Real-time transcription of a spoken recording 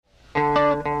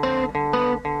I've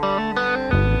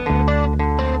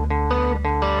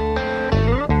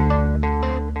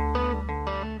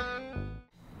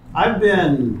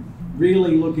been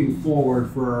really looking forward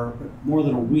for more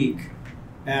than a week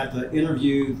at the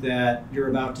interview that you're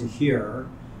about to hear.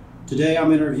 Today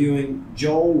I'm interviewing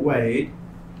Joel Wade.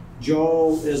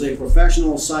 Joel is a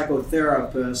professional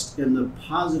psychotherapist in the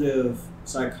positive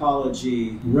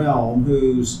psychology realm,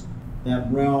 that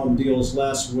realm deals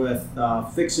less with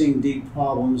fixing deep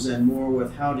problems and more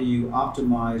with how do you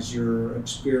optimize your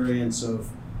experience of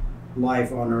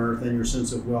life on earth and your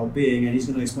sense of well-being, and he's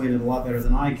going to explain it a lot better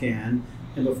than I can.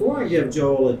 And before I give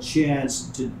Joel a chance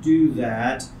to do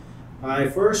that, I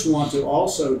first want to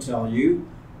also tell you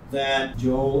that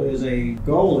Joel is a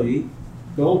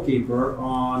goalkeeper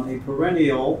on a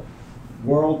perennial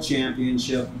world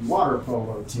championship water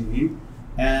polo team.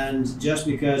 And just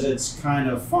because it's kind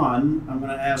of fun, I'm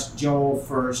going to ask Joel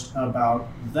first about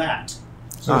that.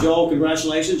 So Joel,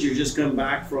 congratulations! You've just come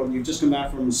back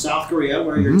from South Korea,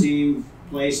 where your team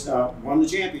won the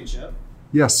championship.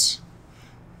 Yes.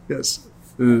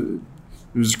 It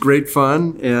was great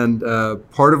fun, and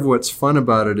part of what's fun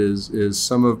about it is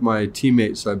some of my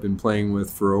teammates I've been playing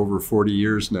with for over 40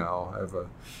 years now. I have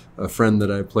a friend that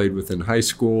I played with in high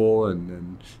school,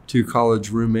 and two college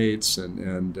roommates,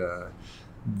 and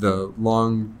the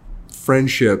long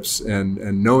friendships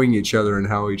and knowing each other and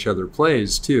how each other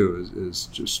plays too is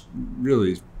just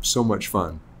really so much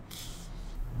fun.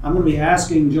 I'm going to be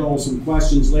asking Joel some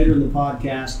questions later in the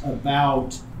podcast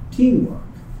about teamwork,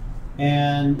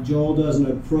 and Joel doesn't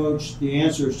approach the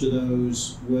answers to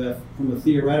those from a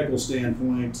theoretical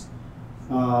standpoint,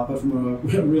 but from a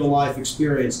real life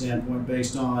experience standpoint,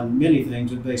 based on many things,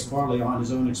 but based partly on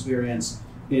his own experience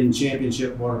in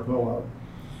championship water polo.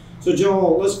 So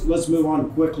Joel, let's move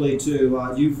on quickly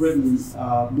to, you've written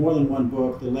more than one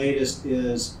book. The latest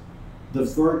is The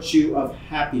Virtue of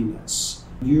Happiness.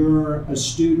 You're a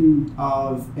student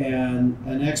of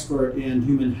an expert in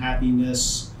human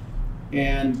happiness,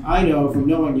 and I know from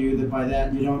knowing you that by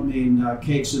that you don't mean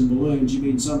cakes and balloons, you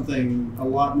mean something a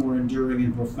lot more enduring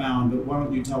and profound, but why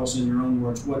don't you tell us in your own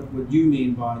words what you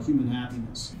mean by human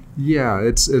happiness? Yeah,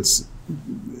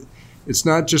 it's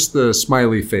not just the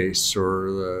smiley face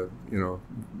or the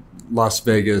Las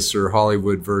Vegas or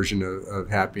Hollywood version of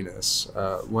happiness.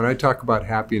 When I talk about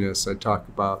happiness, I talk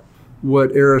about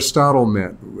what Aristotle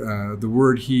meant. The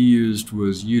word he used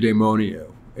was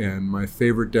eudaimonia, and my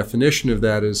favorite definition of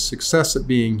that is success at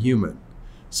being human.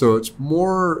 So it's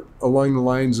more along the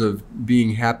lines of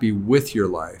being happy with your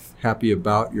life, happy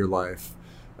about your life,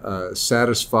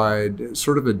 satisfied,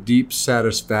 sort of a deep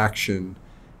satisfaction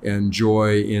and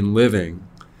joy in living.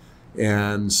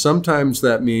 And sometimes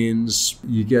that means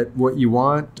you get what you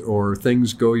want, or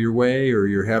things go your way, or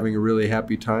you're having a really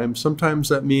happy time. Sometimes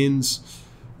that means,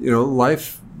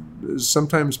 life is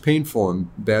sometimes painful and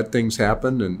bad things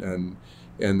happen, and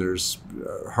there's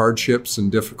hardships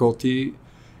and difficulty.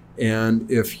 And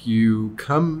if you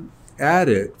come at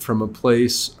it from a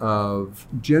place of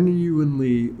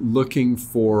genuinely looking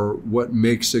for what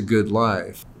makes a good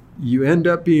life, you end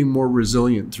up being more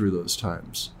resilient through those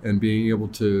times and being able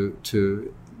to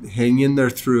hang in there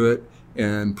through it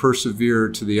and persevere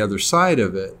to the other side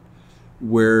of it,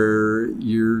 where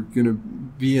you're going to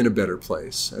be in a better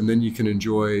place. And then you can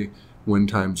enjoy when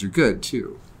times are good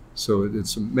too. So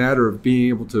it's a matter of being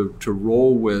able to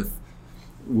roll with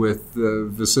the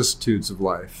vicissitudes of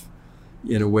life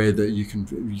in a way that you can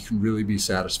really be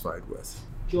satisfied with.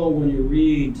 Joel, when you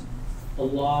read a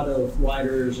lot of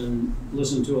writers and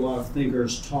listen to a lot of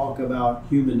thinkers talk about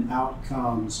human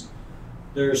outcomes,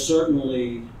 there are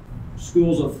certainly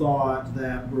schools of thought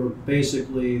that were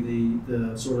basically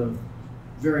the sort of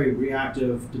very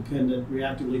reactively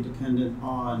dependent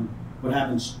on what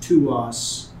happens to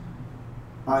us.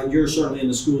 You're certainly in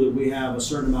the school that we have a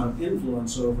certain amount of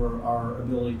influence over our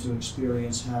ability to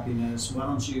experience happiness. Why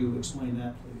don't you explain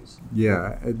that, please?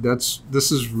 Yeah,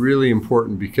 this is really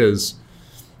important because,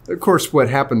 of course, what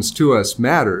happens to us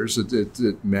matters.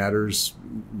 It matters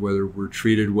whether we're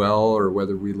treated well or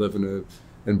whether we live in an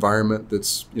environment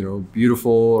that's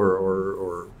beautiful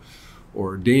or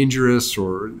dangerous,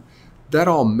 or that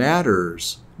all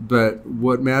matters. But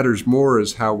what matters more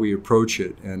is how we approach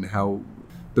it and how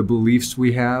the beliefs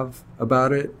we have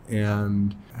about it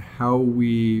and how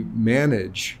we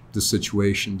manage the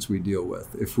situations we deal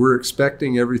with. If we're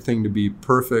expecting everything to be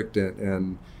perfect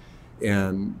and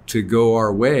to go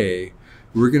our way,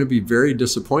 we're going to be very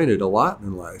disappointed a lot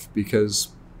in life,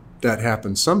 because that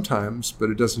happens sometimes, but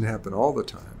it doesn't happen all the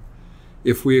time.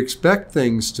 If we expect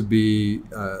things to be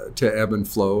to ebb and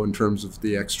flow in terms of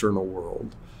the external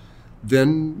world,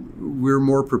 then we're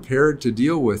more prepared to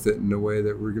deal with it in a way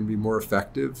that we're going to be more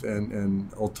effective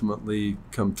and ultimately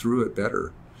come through it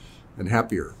better and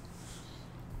happier.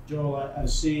 Joel, I've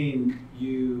seen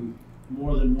you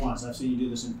more than once. I've seen you do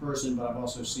this in person, but I've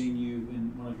also seen you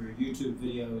in one of your YouTube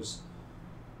videos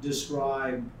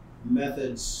describe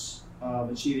methods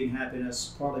of achieving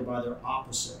happiness partly by their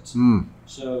opposite.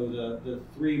 So the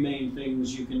three main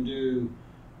things you can do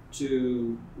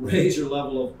to raise your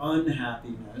level of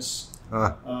unhappiness.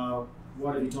 Why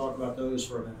don't you talk about those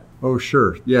for a minute? Oh,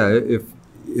 sure. Yeah,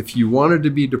 if you wanted to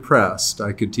be depressed,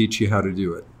 I could teach you how to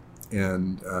do it.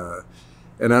 And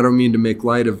I don't mean to make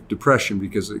light of depression,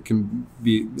 because it can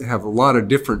have a lot of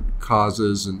different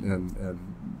causes and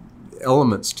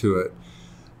elements to it.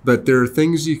 But there are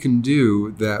things you can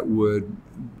do that would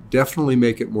definitely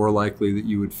make it more likely that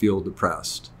you would feel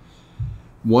depressed.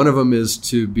 One of them is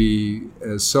to be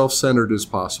as self-centered as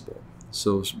possible.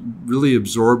 So really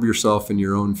absorb yourself in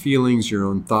your own feelings, your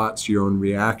own thoughts, your own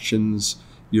reactions,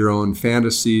 your own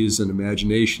fantasies and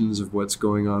imaginations of what's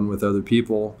going on with other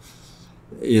people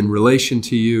in relation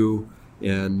to you,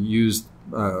 and use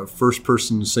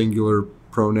first-person singular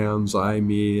pronouns, I,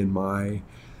 me, and my.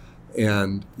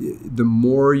 And the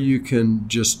more you can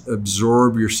just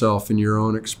absorb yourself in your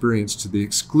own experience to the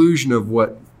exclusion of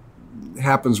what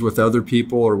happens with other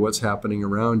people or what's happening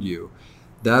around you,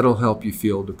 that'll help you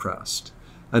feel depressed.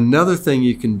 Another thing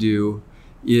you can do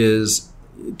is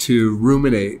to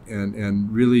ruminate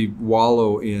and really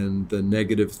wallow in the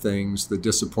negative things, the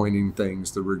disappointing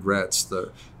things, the regrets,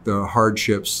 the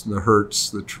hardships, the hurts,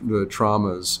 the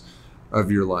traumas of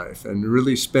your life, and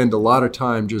really spend a lot of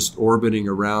time just orbiting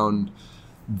around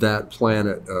that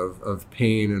planet of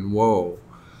pain and woe.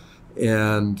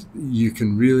 And you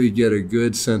can really get a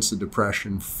good sense of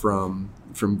depression from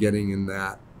getting in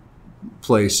that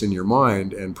place in your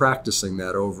mind and practicing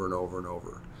that over and over and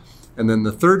over. And then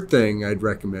the third thing I'd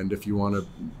recommend if you want to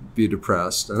be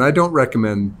depressed, and I don't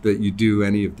recommend that you do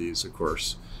any of these, of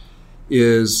course,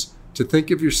 is to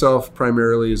think of yourself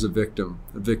primarily as a victim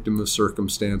of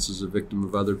circumstances, a victim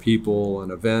of other people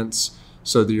and events,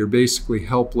 so that you're basically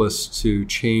helpless to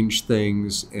change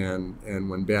things, and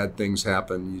when bad things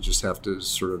happen, you just have to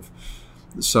sort of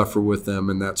suffer with them,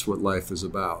 and that's what life is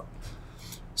about.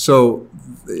 So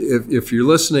if you're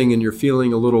listening and you're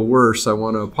feeling a little worse, I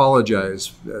want to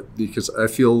apologize, because I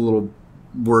feel a little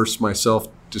worse myself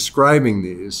describing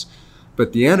these,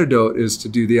 but the antidote is to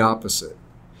do the opposite.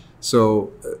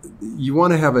 So you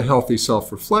want to have a healthy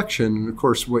self-reflection, and of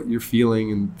course what you're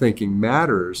feeling and thinking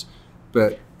matters,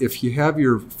 but if you have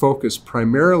your focus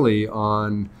primarily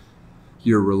on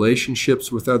your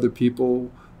relationships with other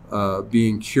people,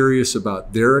 being curious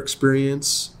about their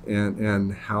experience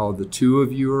and how the two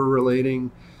of you are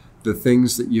relating, the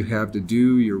things that you have to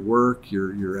do, your work,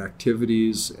 your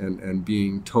activities, and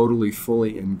being totally,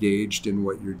 fully engaged in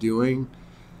what you're doing,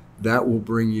 that will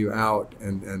bring you out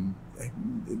and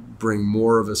bring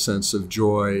more of a sense of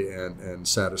joy and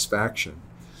satisfaction.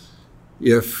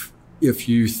 If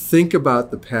you think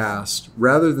about the past,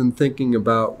 rather than thinking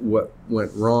about what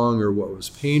went wrong or what was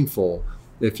painful,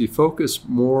 if you focus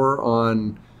more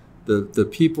on the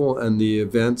people and the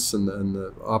events and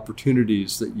the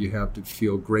opportunities that you have to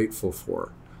feel grateful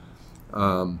for,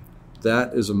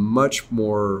 that is a much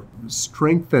more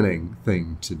strengthening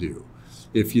thing to do.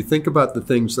 If you think about the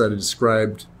things that I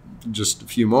described just a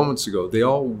few moments ago, they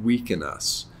all weaken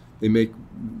us. They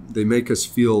make us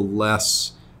feel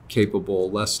less capable,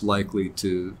 less likely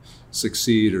to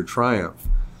succeed or triumph.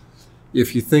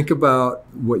 If you think about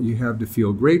what you have to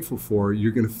feel grateful for,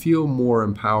 you're going to feel more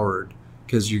empowered,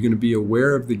 because you're going to be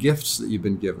aware of the gifts that you've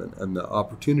been given and the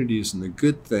opportunities and the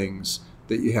good things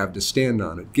that you have to stand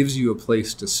on. It gives you a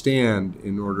place to stand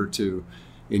in order to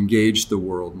engage the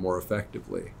world more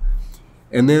effectively.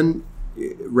 And then,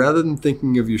 rather than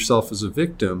thinking of yourself as a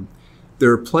victim,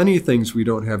 there are plenty of things we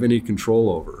don't have any control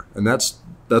over, and that's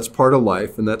part of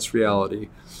life, and that's reality.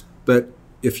 But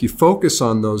if you focus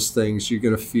on those things, you're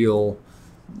going to feel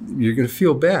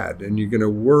bad, and you're going to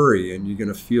worry, and you're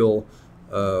going to feel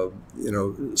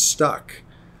stuck.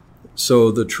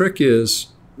 So the trick is,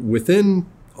 within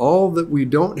all that we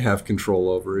don't have control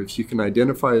over, if you can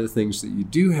identify the things that you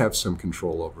do have some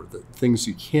control over, the things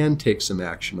you can take some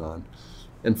action on,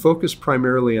 and focus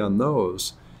primarily on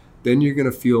those, then you're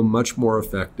going to feel much more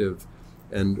effective,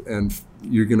 and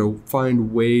you're going to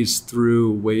find ways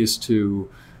to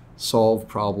solve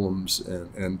problems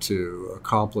and to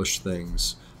accomplish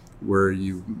things where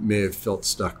you may have felt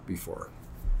stuck before.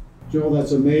 Joel,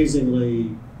 that's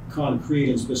amazingly concrete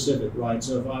and specific, right?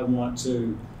 So if I want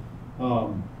to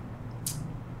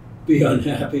be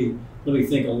unhappy, let me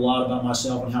think a lot about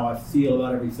myself and how I feel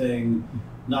about everything,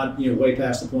 not way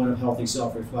past the point of healthy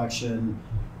self-reflection.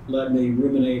 Let me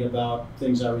ruminate about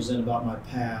things I resent about my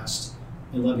past,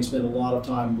 and let me spend a lot of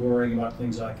time worrying about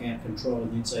things I can't control.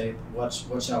 And you'd say, watch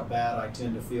how bad I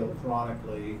tend to feel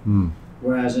chronically.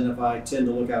 Whereas if I tend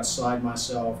to look outside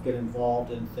myself, get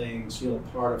involved in things, feel a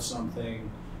part of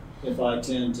something, if I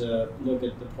tend to look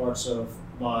at the parts of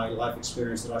my life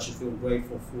experience that I should feel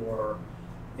grateful for,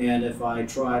 and if I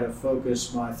try to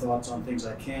focus my thoughts on things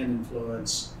I can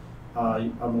influence,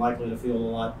 I'm likely to feel a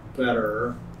lot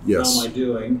better. Yes. How am I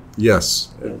doing?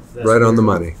 Yes, That's right on the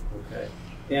very money. Okay.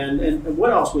 And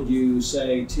what else would you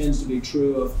say tends to be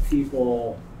true of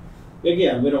people?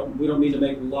 Again, we don't mean to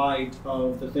make light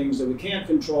of the things that we can't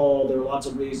control. There are lots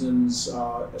of reasons,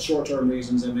 short-term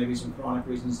reasons, and maybe some chronic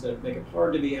reasons that make it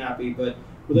hard to be happy. But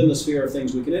within the sphere of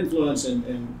things we can influence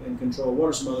and control, what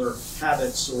are some other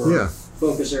habits or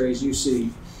focus areas you see?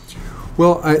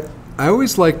 Well, I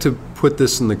always like to put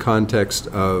this in the context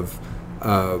of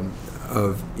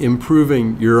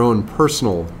improving your own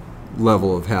personal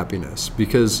level of happiness,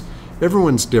 because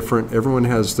everyone's different. Everyone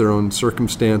has their own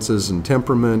circumstances and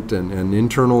temperament and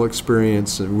internal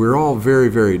experience, and we're all very,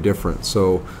 very different.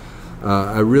 So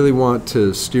I really want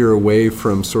to steer away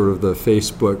from sort of the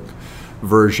Facebook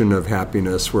version of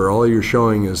happiness where all you're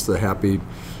showing is the happy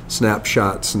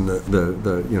snapshots and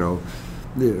the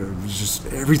just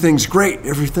everything's great,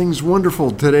 everything's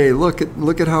wonderful today. Look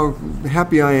at how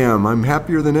happy I am. I'm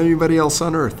happier than anybody else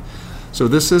on earth. So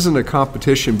this isn't a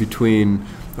competition between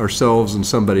ourselves and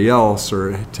somebody else,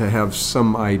 or to have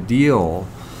some ideal,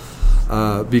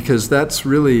 because that's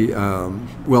really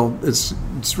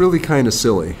it's really kind of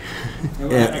silly.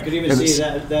 I could even see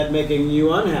that making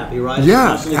you unhappy, right?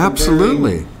 Yeah,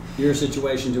 absolutely. Your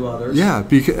situation to others. Yeah,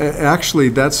 because actually,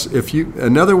 that's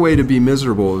another way to be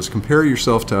miserable is compare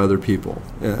yourself to other people.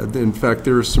 In fact,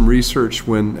 there was some research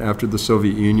after the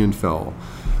Soviet Union fell,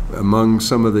 among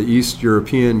some of the East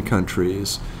European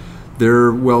countries,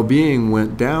 their well-being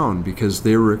went down because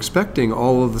they were expecting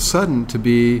all of a sudden to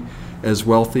be as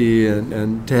wealthy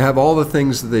and to have all the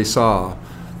things that they saw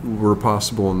were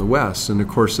possible in the West. And of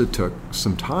course it took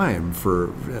some time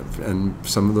and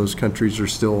some of those countries are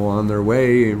still on their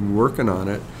way and working on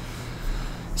it.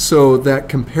 So that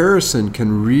comparison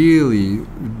can really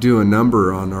do a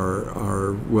number on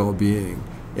our well-being.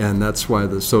 And that's why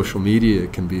the social media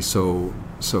can be so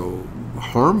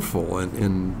harmful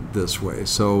in this way.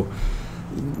 So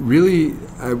really,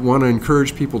 I want to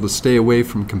encourage people to stay away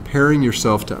from comparing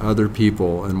yourself to other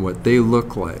people and what they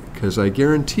look like, because I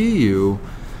guarantee you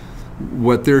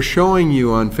what they're showing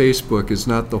you on Facebook is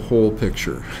not the whole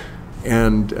picture.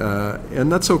 And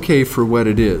that's okay for what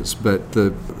it is, but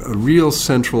a real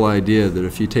central idea that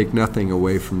if you take nothing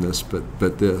away from this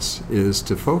but this is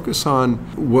to focus on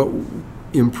what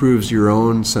improves your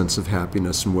own sense of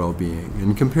happiness and well-being,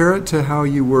 and compare it to how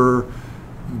you were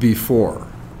before.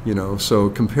 So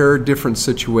compare different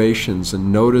situations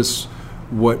and notice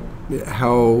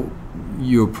how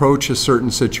you approach a certain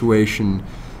situation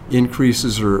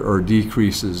increases or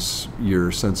decreases your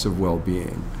sense of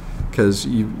well-being. Because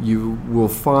you will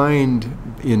find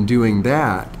in doing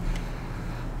that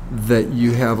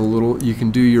you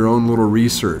can do your own little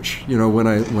research. When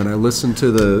I listen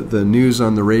to the news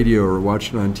on the radio or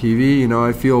watch it on TV,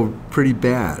 I feel pretty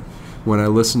bad. When I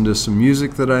listen to some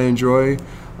music that I enjoy,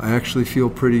 I actually feel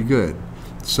pretty good.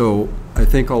 So I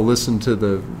think I'll listen to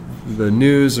the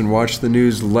news and watch the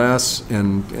news less,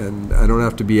 and I don't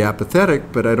have to be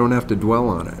apathetic, but I don't have to dwell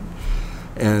on it.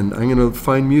 And I'm going to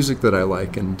find music that I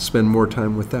like and spend more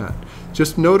time with that.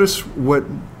 Just notice what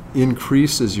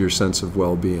increases your sense of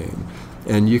well-being.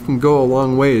 And you can go a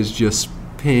long ways just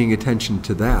paying attention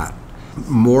to that.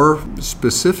 More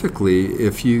specifically,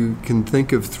 if you can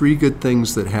think of 3 good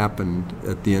things that happened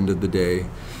at the end of the day,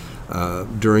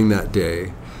 during that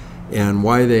day, and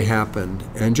why they happened,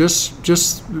 and just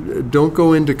don't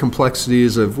go into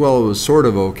complexities of, it was sort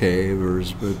of okay,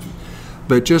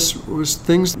 but just it was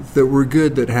things that were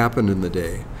good that happened in the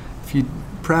day. If you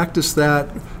practice that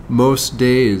most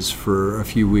days for a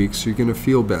few weeks, you're going to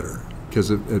feel better,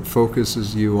 because it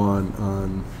focuses you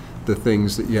on the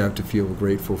things that you have to feel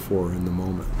grateful for in the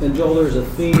moment. And Joel, there's a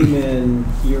theme in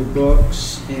your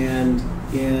books and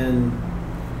in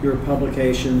your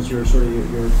publications, your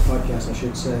podcast, I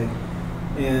should say,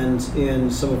 and in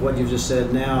some of what you've just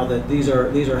said now, that these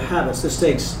are habits. This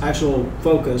takes actual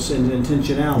focus and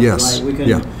intentionality, yes.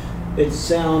 right? It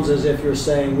sounds as if you're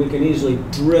saying we can easily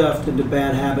drift into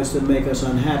bad habits that make us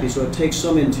unhappy. So it takes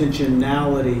some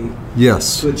intentionality,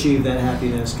 yes, to achieve that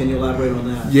happiness. Can you elaborate on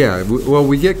that? Yeah. Well,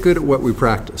 we get good at what we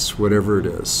practice, whatever it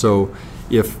is. So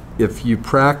if if you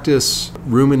practice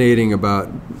ruminating about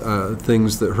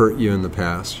things that hurt you in the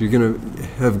past, you're going to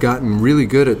have gotten really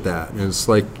good at that. And it's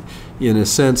like, in a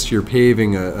sense, you're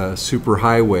paving a super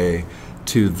highway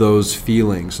to those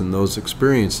feelings and those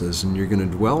experiences, and you're going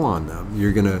to dwell on them.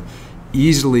 You're going to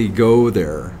easily go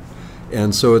there.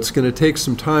 And so it's going to take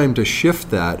some time to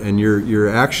shift that, and you're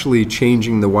actually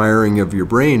changing the wiring of your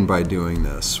brain by doing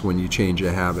this when you change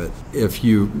a habit. If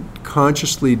you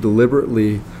consciously,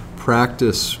 deliberately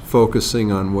practice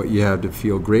focusing on what you have to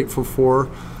feel grateful for,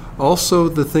 also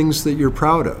the things that you're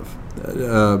proud of.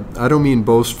 I don't mean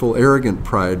boastful, arrogant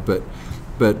pride, but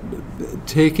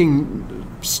taking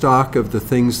stock of the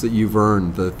things that you've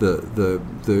earned,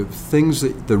 the things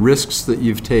that, the risks that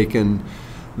you've taken,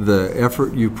 the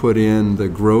effort you put in, the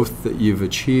growth that you've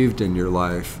achieved in your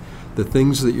life, the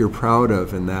things that you're proud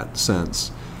of in that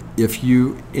sense. If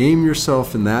you aim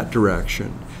yourself in that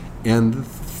direction and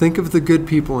think of the good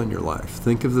people in your life,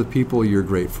 think of the people you're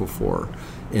grateful for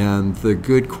and the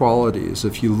good qualities.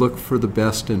 If you look for the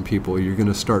best in people, you're going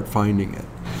to start finding it.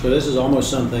 So this is almost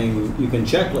something you can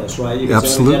checklist, right? You can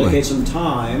Absolutely. dedicate some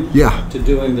time to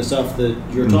doing the stuff that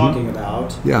you're talking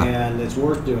about, and it's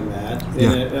worth doing that.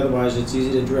 And otherwise, it's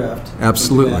easy to drift.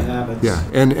 Absolutely. Into bad habits. Yeah,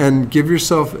 and give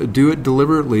yourself, do it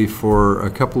deliberately for a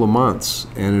couple of months,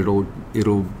 and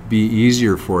it'll be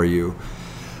easier for you.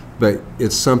 But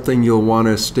it's something you'll want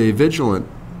to stay vigilant,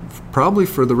 probably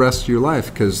for the rest of your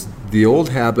life, because the old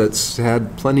habits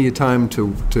had plenty of time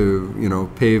to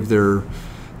pave their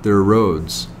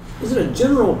roads. Is it a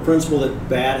general principle that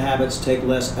bad habits take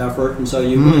less effort, and so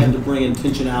you really have to bring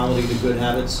intentionality to good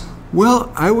habits?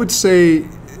 Well, I would say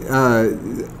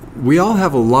we all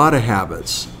have a lot of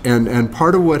habits, and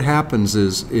part of what happens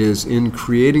is in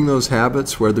creating those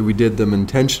habits, whether we did them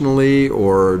intentionally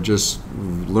or just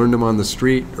learned them on the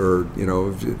street, or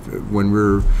when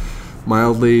we're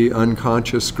mildly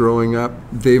unconscious growing up,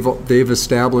 they've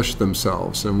established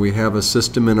themselves, and we have a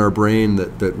system in our brain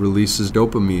that releases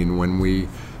dopamine when we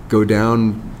go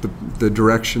down the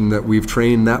direction that we've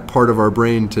trained that part of our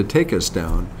brain to take us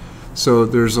down. So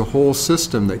there's a whole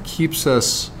system that keeps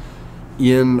us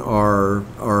in our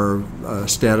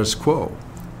status quo,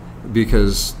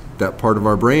 because that part of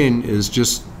our brain is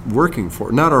just working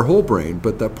for, not our whole brain,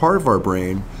 but that part of our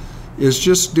brain is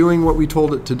just doing what we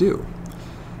told it to do.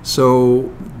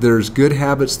 So there's good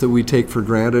habits that we take for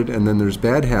granted, and then there's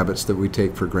bad habits that we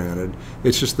take for granted.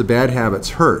 It's just the bad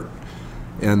habits hurt,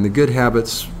 and the good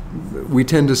habits, we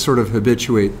tend to sort of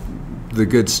habituate the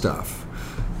good stuff.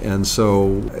 And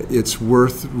so it's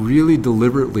worth really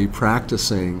deliberately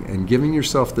practicing and giving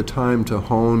yourself the time to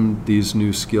hone these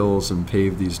new skills and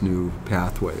pave these new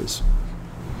pathways.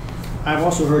 I've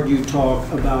also heard you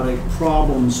talk about a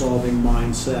problem-solving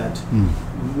mindset.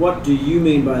 What do you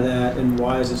mean by that, and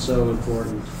why is it so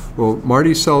important? Well,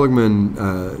 Marty Seligman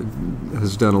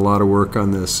has done a lot of work on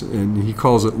this, and he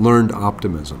calls it learned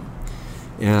optimism.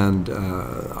 And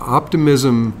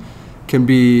optimism can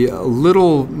be a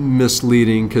little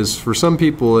misleading, because for some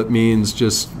people it means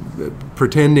just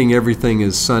pretending everything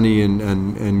is sunny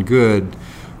and good,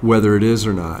 whether it is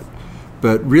or not.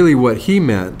 But really what he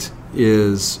meant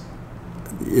is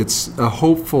it's a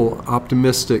hopeful,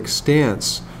 optimistic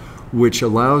stance which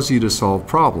allows you to solve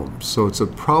problems. So it's a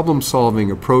problem-solving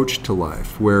approach to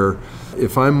life, where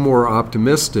if I'm more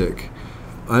optimistic,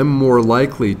 I'm more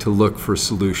likely to look for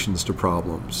solutions to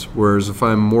problems. Whereas if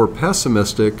I'm more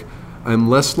pessimistic, I'm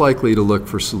less likely to look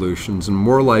for solutions and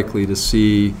more likely to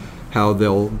see how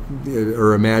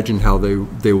or imagine how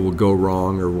they will go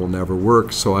wrong or will never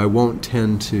work. So I won't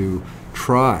tend to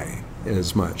try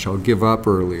as much. I'll give up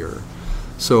earlier.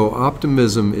 So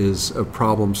optimism is a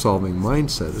problem-solving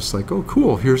mindset. It's like, oh,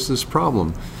 cool, here's this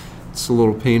problem. It's a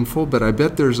little painful, but I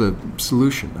bet there's a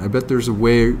solution. I bet there's a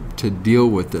way to deal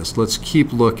with this. Let's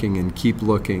keep looking and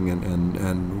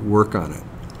work on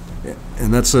it.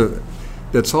 And that's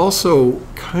also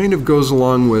kind of goes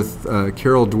along with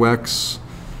Carol Dweck's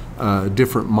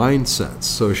different mindsets.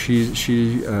 So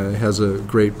she has a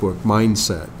great book,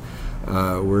 Mindset,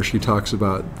 where she talks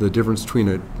about the difference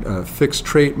between a fixed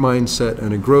trait mindset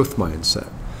and a growth mindset.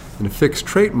 In a fixed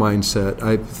trait mindset,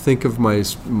 I think of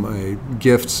my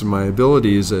gifts and my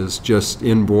abilities as just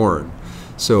inborn.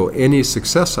 So any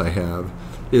success I have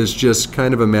is just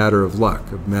kind of a matter of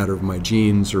luck, a matter of my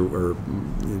genes or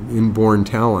inborn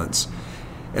talents.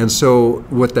 And so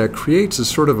what that creates is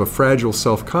sort of a fragile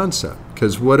self-concept,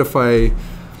 because what if I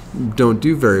don't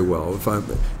do very well?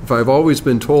 If I've always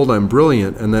been told I'm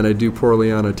brilliant and then I do poorly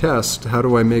on a test, how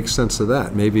do I make sense of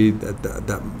that? Maybe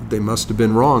that they must have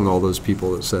been wrong, all those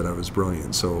people that said I was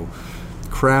brilliant. So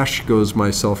crash goes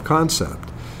my self-concept.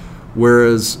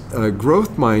 Whereas a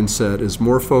growth mindset is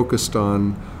more focused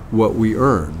on what we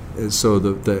earn. So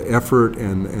the effort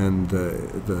and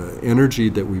the energy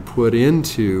that we put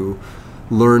into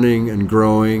learning and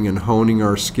growing and honing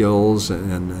our skills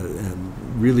and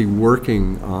really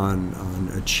working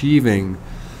on achieving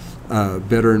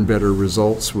better and better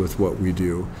results with what we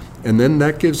do. And then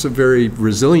that gives a very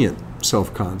resilient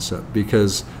self-concept,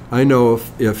 because I know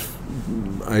if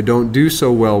I don't do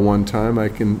so well one time, I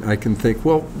can think,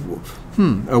 well,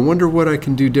 I wonder what I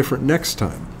can do different next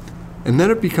time. And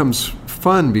then it becomes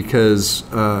fun, because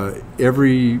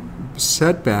every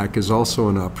setback is also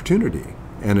an opportunity.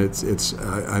 And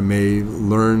I may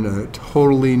learn a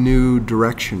totally new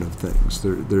direction of things.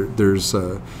 There's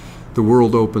the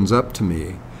world opens up to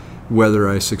me, whether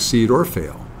I succeed or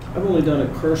fail. I've only done a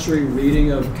cursory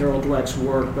reading of Carol Dweck's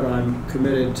work, but I'm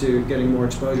committed to getting more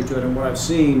exposure to it. And what I've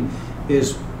seen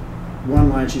is one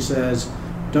line she says,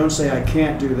 "Don't say I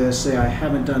can't do this, say I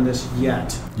haven't done this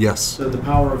yet." Yes. So the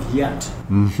power of yet.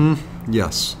 Mm-hmm.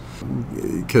 Yes.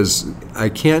 Because I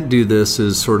can't do this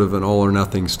is sort of an all or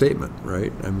nothing statement,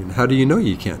 right? I mean, how do you know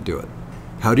you can't do it?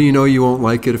 How do you know you won't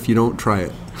like it if you don't try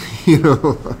it?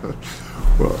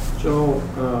 Well,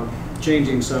 Joel,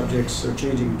 changing subjects or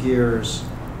changing gears,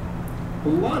 a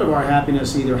lot of our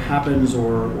happiness either happens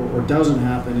or doesn't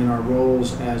happen in our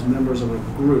roles as members of a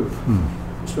group.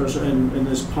 Especially, and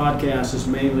this podcast is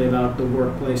mainly about the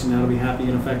workplace and how to be happy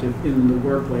and effective in the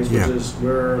workplace, which is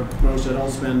where most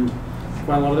adults spend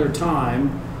quite a lot of their time.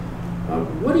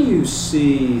 What do you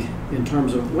see in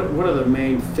terms of what are the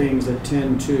main things that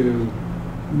tend to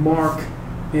mark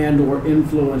and or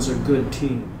influence a good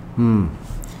team?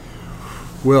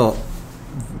 Well,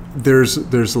 there's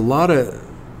a lot of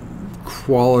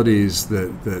qualities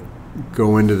that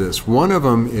go into this. One of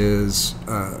them is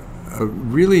a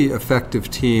really effective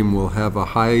team will have a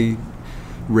high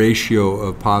ratio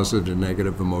of positive and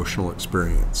negative emotional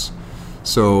experience.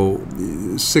 So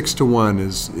 6-to-1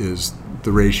 is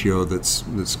the ratio that's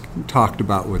talked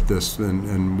about with this,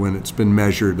 and when it's been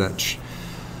measured, that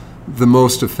the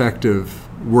most effective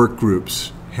work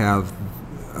groups have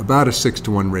about a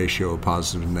 6-to-1 ratio of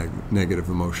positive and negative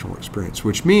emotional experience,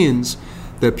 which means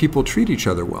that people treat each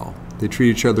other well. They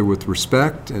treat each other with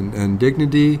respect and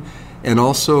dignity, and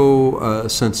also a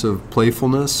sense of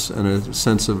playfulness and a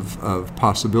sense of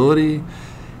possibility.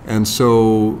 And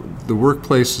so the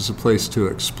workplace is a place to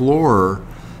explore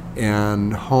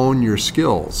and hone your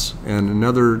skills. And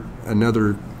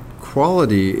another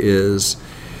quality is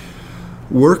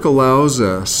work allows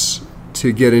us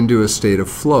to get into a state of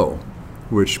flow,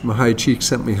 which Mahai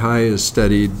Csikszentmihalyi has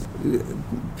studied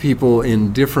people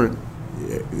in different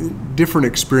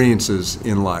experiences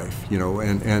in life,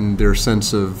 and their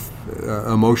sense of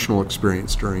emotional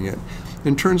experience during it.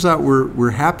 And it turns out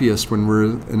we're happiest when we're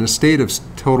in a state of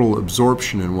total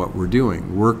absorption in what we're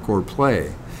doing, work or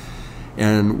play.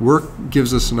 And work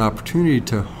gives us an opportunity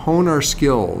to hone our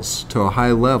skills to a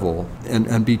high level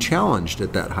and be challenged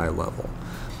at that high level.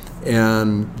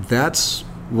 And that's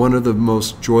one of the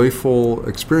most joyful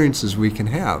experiences we can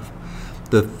have.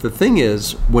 The thing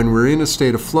is, when we're in a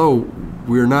state of flow,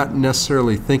 we're not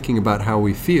necessarily thinking about how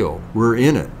we feel. We're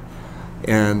in it.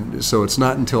 And so it's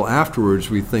not until afterwards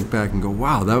we think back and go,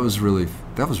 wow, that was really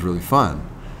fun.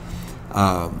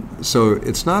 So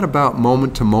it's not about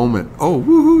moment to moment, oh,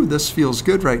 woohoo, this feels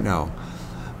good right now.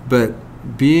 But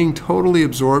being totally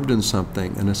absorbed in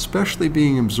something, and especially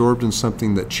being absorbed in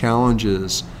something that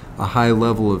challenges a high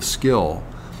level of skill,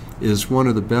 is one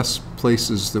of the best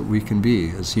places that we can be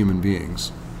as human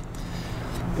beings.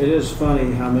 It is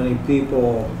funny how many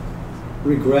people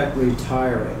regret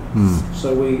retiring.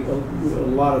 So a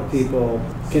lot of people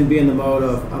can be in the mode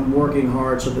of, I'm working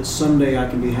hard so that someday I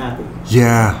can be happy.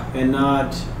 Yeah. And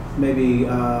not maybe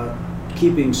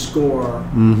keeping score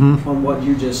on what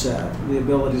you just said. The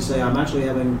ability to say, I'm actually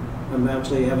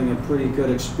having a pretty good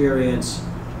experience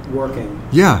working.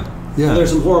 Yeah. Yeah. Now,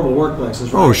 there's some horrible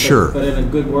workplaces, right? Oh, sure. But in a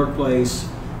good workplace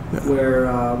where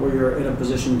you're in a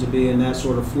position to be in that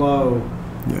sort of flow,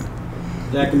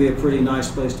 that can be a pretty nice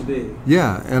place to be.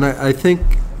 Yeah, and I think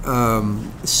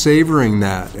savoring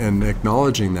that and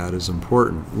acknowledging that is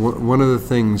important. One of the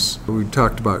things we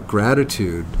talked about,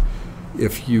 gratitude.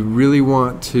 If you really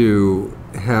want to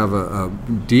have a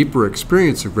deeper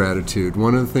experience of gratitude,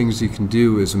 one of the things you can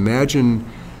do is imagine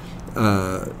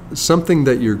something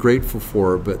that you're grateful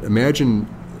for, but imagine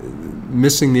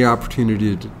missing the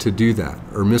opportunity to do that,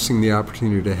 or missing the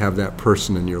opportunity to have that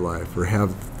person in your life, or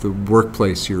have the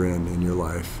workplace you're in your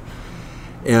life.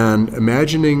 And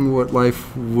imagining what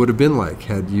life would have been like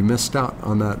had you missed out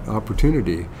on that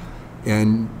opportunity.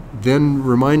 And then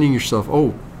reminding yourself,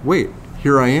 oh, wait,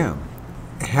 here I am.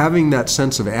 having that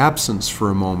sense of absence for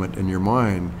a moment in your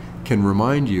mind can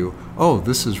remind you, oh,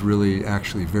 this is really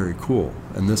actually very cool,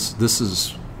 and this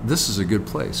is a good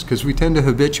place, because we tend to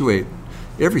habituate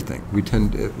everything.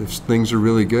 If things are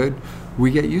really good,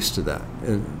 we get used to that.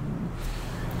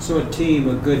 So a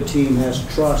good team has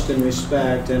trust and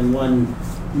respect, and one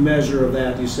measure of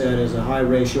that, you said, is a high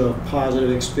ratio of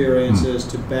positive experiences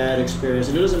to bad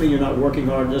experiences. It doesn't mean you're not working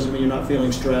hard. It doesn't mean you're not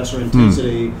feeling stress or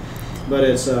intensity, but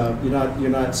it's you're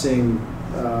not seeing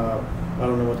I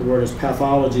don't know what the word is,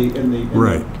 pathology in the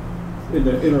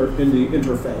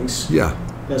interface. Yeah.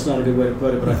 That's not a good way to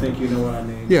put it, but I think you know what I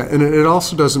mean. Yeah, and it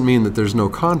also doesn't mean that there's no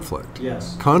conflict.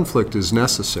 Yes. Conflict is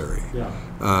necessary. Yeah.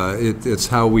 It's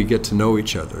how we get to know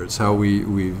each other. It's how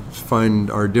we find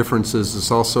our differences.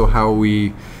 It's also how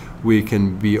we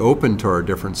can be open to our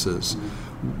differences.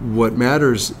 What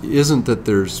matters isn't that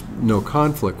there's no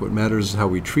conflict. What matters is how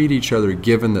we treat each other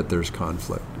given that there's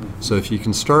conflict. So if you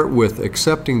can start with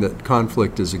accepting that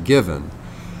conflict is a given,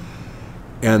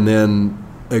 and then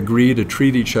agree to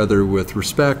treat each other with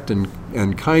respect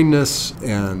and kindness,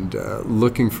 and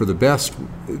looking for the best,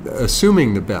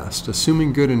 assuming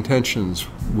good intentions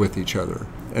with each other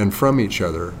and from each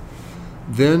other,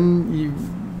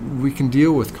 then we can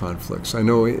deal with conflicts. I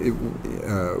know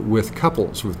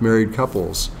with married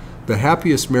couples, the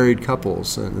happiest married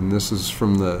couples, and this is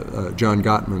from the John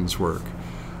Gottman's work,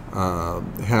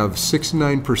 have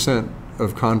 69%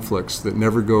 of conflicts that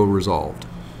never go resolved.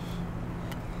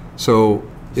 So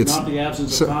it's not the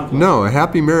absence of conflict. No, a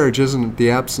happy marriage isn't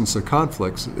the absence of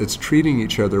conflicts. It's treating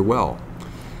each other well,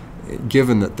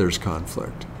 given that there's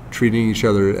conflict. Treating each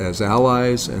other as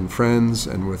allies and friends,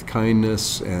 and with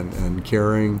kindness and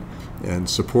caring and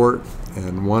support,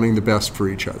 and wanting the best for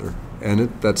each other.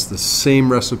 And that's the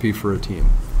same recipe for a team.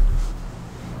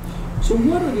 So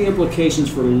what are the implications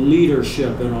for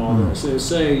leadership in all this? So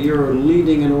say you're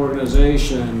leading an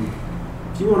organization.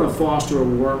 If you want to foster a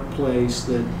workplace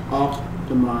that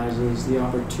optimizes the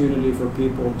opportunity for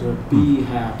people to be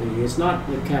happy, it's not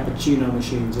the cappuccino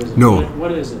machines, is it? No.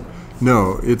 What is it?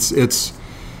 No, it's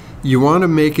you want to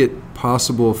make it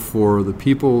possible for the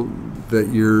people that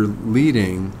you're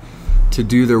leading to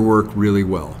do their work really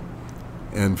well,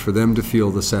 and for them to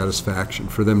feel the satisfaction,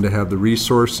 for them to have the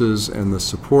resources and the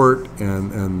support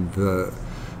and the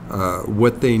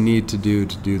what they need to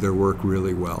do their work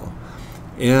really well,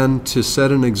 and to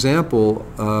set an example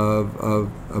of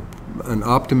an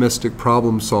optimistic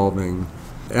problem-solving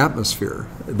atmosphere.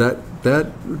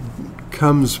 That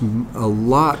comes a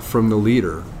lot from the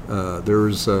leader. There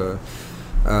was a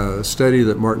study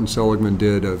that Martin Seligman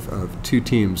did of two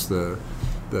teams, the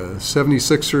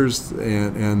 76ers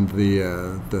and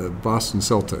the Boston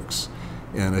Celtics.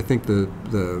 And I think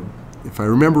if I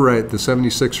remember right, the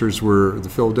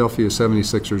Philadelphia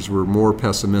 76ers were more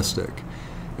pessimistic,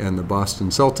 and the Boston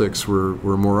Celtics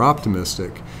were more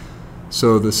optimistic.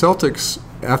 So the Celtics,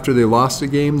 after they lost a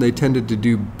game, they tended to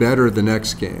do better the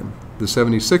next game. The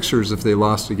 76ers, if they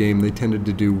lost a game, they tended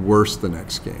to do worse the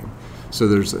next game. So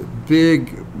there's a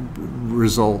big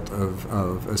result of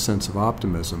a sense of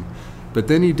optimism. But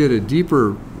then he did a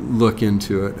deeper look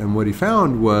into it, and what he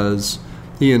found was,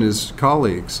 he and his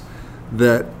colleagues,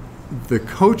 that the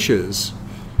coaches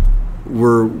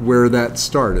were where that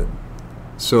started.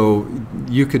 So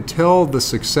you could tell the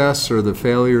success or the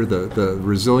failure, the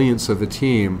resilience of a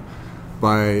team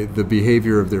by the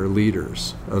behavior of their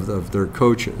leaders, of their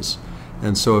coaches.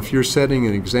 And so if you're setting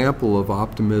an example of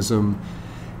optimism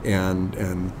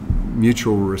and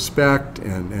mutual respect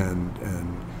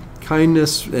and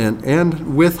kindness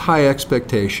and with high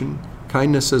expectation,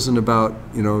 kindness isn't about,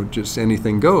 just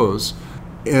anything goes,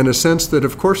 and a sense that,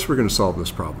 of course, we're going to solve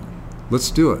this problem. Let's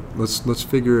do it. Let's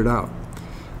figure it out.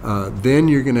 Then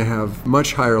you're going to have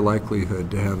much higher likelihood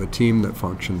to have a team that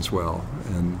functions well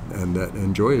and that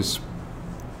enjoys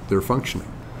their functioning.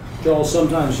 Joel,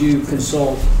 sometimes you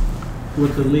consult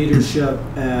with the leadership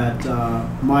at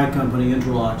my company,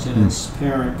 Intralux, and its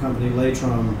parent company,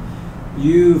 Latrom.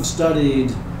 You've studied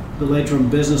the Latrom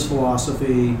business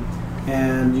philosophy,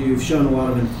 and you've shown a lot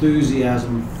of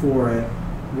enthusiasm for it.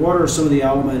 What are some of the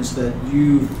elements that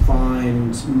you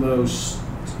find most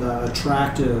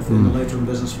attractive in the Latrom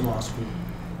business philosophy?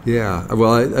 Yeah,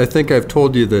 well, I think I've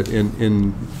told you that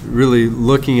in really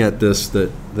looking at this,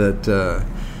 that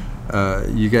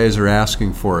you guys are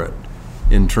asking for it,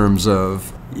 in terms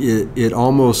of it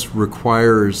almost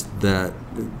requires that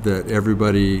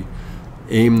everybody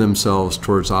aim themselves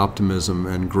towards optimism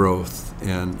and growth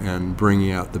and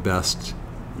bringing out the best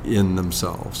in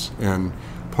themselves. And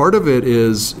part of it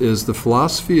is the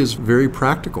philosophy is very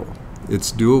practical.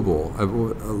 It's doable. A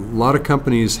lot of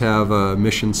companies have a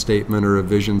mission statement or a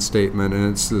vision statement,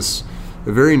 and it's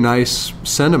a very nice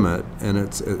sentiment,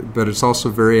 but it's also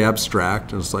very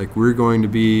abstract. It's like, we're going to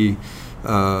be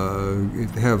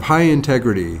have high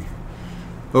integrity.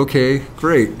 Okay,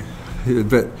 great,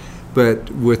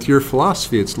 but with your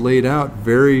philosophy, it's laid out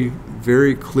very,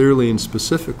 very clearly and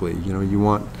specifically. You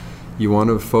want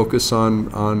to focus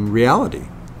on reality.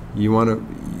 You want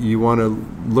to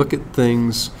look at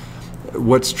things,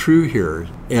 what's true here,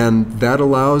 and that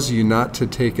allows you not to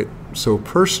take it so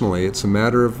personally. It's a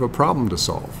matter of a problem to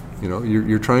solve.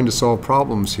 You're trying to solve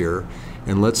problems here,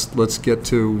 and let's get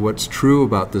to what's true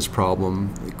about this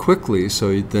problem quickly,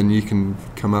 so then you can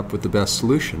come up with the best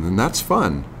solution. And that's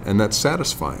fun, and that's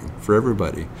satisfying for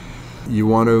everybody. You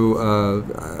want to,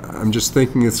 I'm just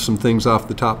thinking of some things off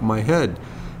the top of my head.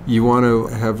 You want to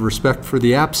have respect for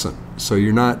the absent, so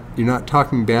you're not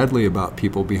talking badly about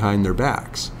people behind their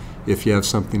backs. If you have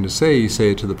something to say, you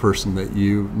say it to the person that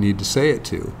you need to say it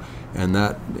to. And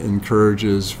that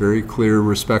encourages very clear,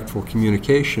 respectful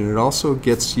communication. It also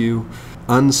gets you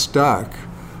unstuck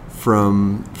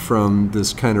from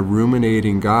this kind of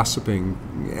ruminating,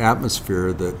 gossiping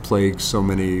atmosphere that plagues so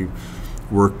many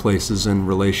workplaces and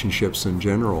relationships in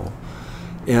general.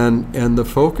 And the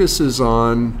focus is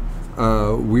on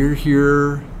we're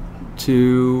here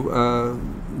to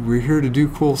do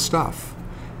cool stuff.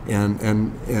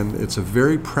 And it's a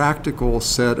very practical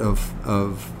set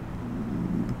of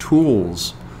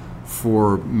tools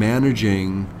for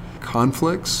managing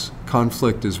conflicts.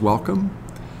 Conflict is welcome,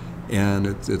 and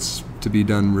it's to be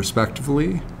done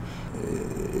respectfully.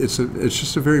 It's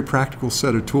just a very practical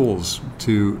set of tools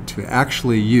to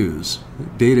actually use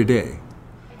day to day.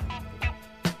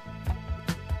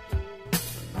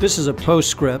 This is a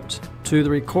postscript to the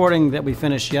recording that we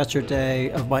finished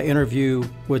yesterday of my interview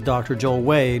with Dr. Joel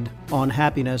Wade on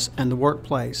happiness and the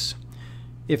workplace.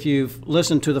 If you've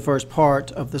listened to the first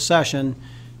part of the session,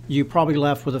 you probably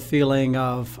left with a feeling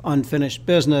of unfinished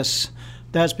business.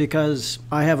 That's because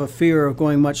I have a fear of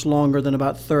going much longer than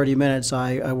about 30 minutes.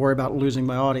 I worry about losing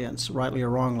my audience, rightly or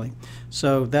wrongly.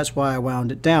 So that's why I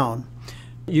wound it down.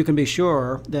 You can be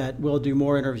sure that we'll do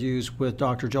more interviews with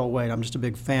Dr. Joel Wade. I'm just a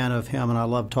big fan of him, and I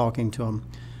love talking to him.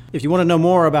 If you want to know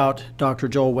more about Dr.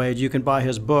 Joel Wade, you can buy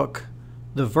his book,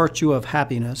 The Virtue of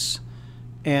Happiness,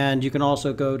 and you can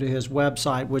also go to his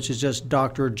website, which is just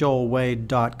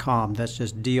drjoelwade.com. That's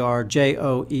just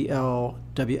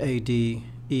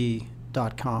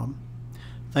drjoelwade.com.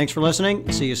 Thanks for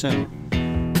listening. See you soon.